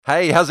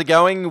Hey, how's it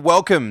going?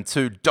 Welcome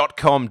to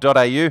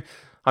 .com.au.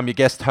 I'm your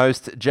guest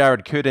host,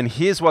 Jared Coot, and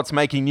here's what's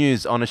making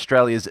news on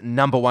Australia's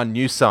 #1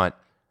 news site.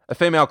 A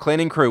female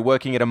cleaning crew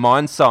working at a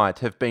mine site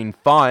have been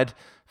fired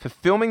for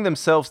filming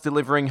themselves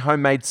delivering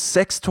homemade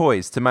sex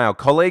toys to male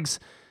colleagues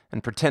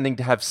and pretending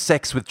to have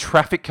sex with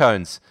traffic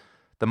cones.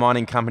 The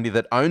mining company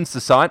that owns the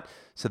site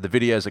said the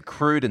videos are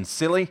crude and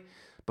silly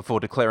before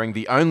declaring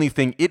the only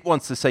thing it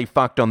wants to see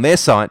fucked on their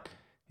site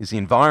is the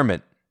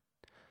environment.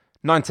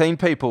 19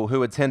 people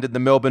who attended the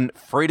Melbourne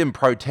Freedom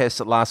protests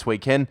last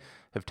weekend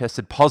have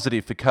tested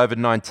positive for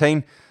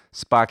COVID-19,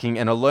 sparking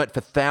an alert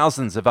for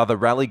thousands of other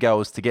rally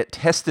goers to get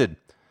tested.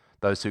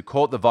 Those who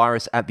caught the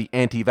virus at the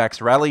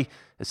anti-vax rally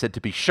are said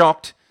to be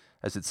shocked,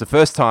 as it's the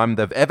first time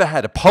they've ever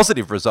had a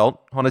positive result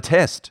on a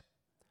test.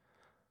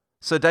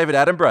 Sir David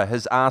Attenborough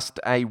has asked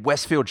a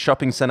Westfield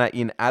shopping centre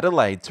in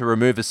Adelaide to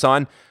remove a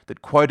sign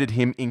that quoted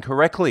him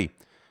incorrectly.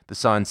 The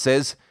sign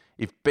says,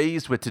 "If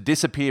bees were to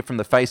disappear from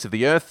the face of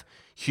the earth,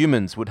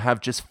 humans would have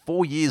just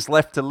 4 years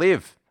left to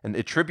live," and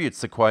attributes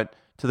the quote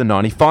to the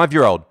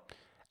 95-year-old.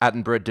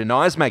 Attenborough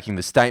denies making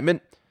the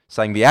statement,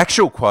 saying the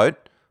actual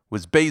quote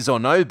was, "Bees or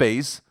no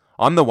bees,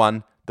 I'm the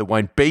one that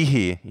won't be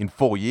here in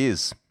 4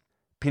 years."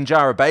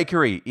 Pinjarra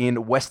Bakery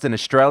in Western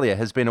Australia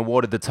has been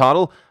awarded the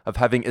title of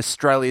having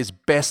Australia's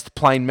best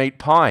plain meat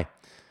pie.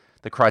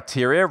 The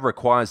criteria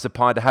requires the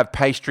pie to have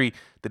pastry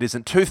that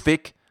isn't too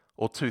thick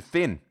or too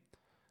thin.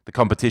 The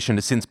competition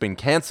has since been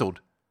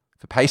cancelled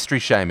for pastry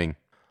shaming.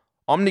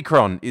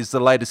 Omicron is the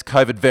latest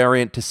COVID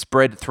variant to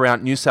spread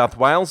throughout New South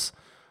Wales.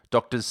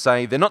 Doctors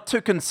say they're not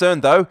too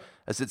concerned though,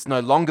 as it's no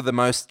longer the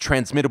most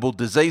transmittable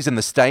disease in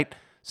the state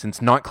since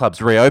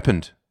nightclubs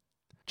reopened.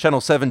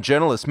 Channel 7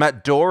 journalist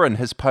Matt Doran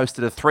has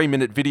posted a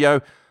 3-minute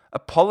video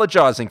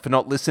apologising for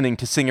not listening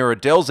to singer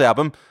Adele's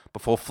album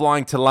before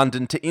flying to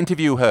London to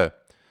interview her.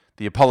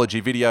 The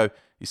apology video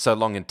is so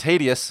long and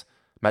tedious,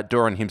 Matt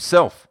Doran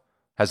himself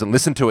hasn't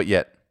listened to it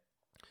yet.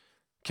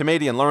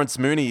 Comedian Lawrence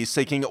Mooney is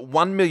seeking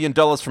 $1 million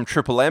from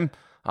Triple M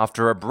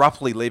after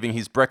abruptly leaving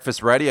his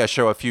breakfast radio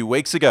show a few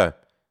weeks ago.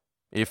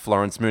 If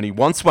Lawrence Mooney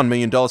wants $1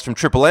 million from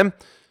Triple M,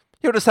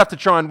 he'll just have to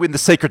try and win the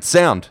secret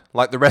sound,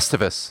 like the rest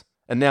of us.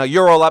 And now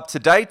you're all up to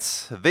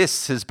date.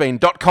 This has been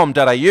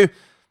 .com.au.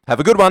 Have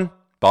a good one.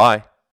 Bye.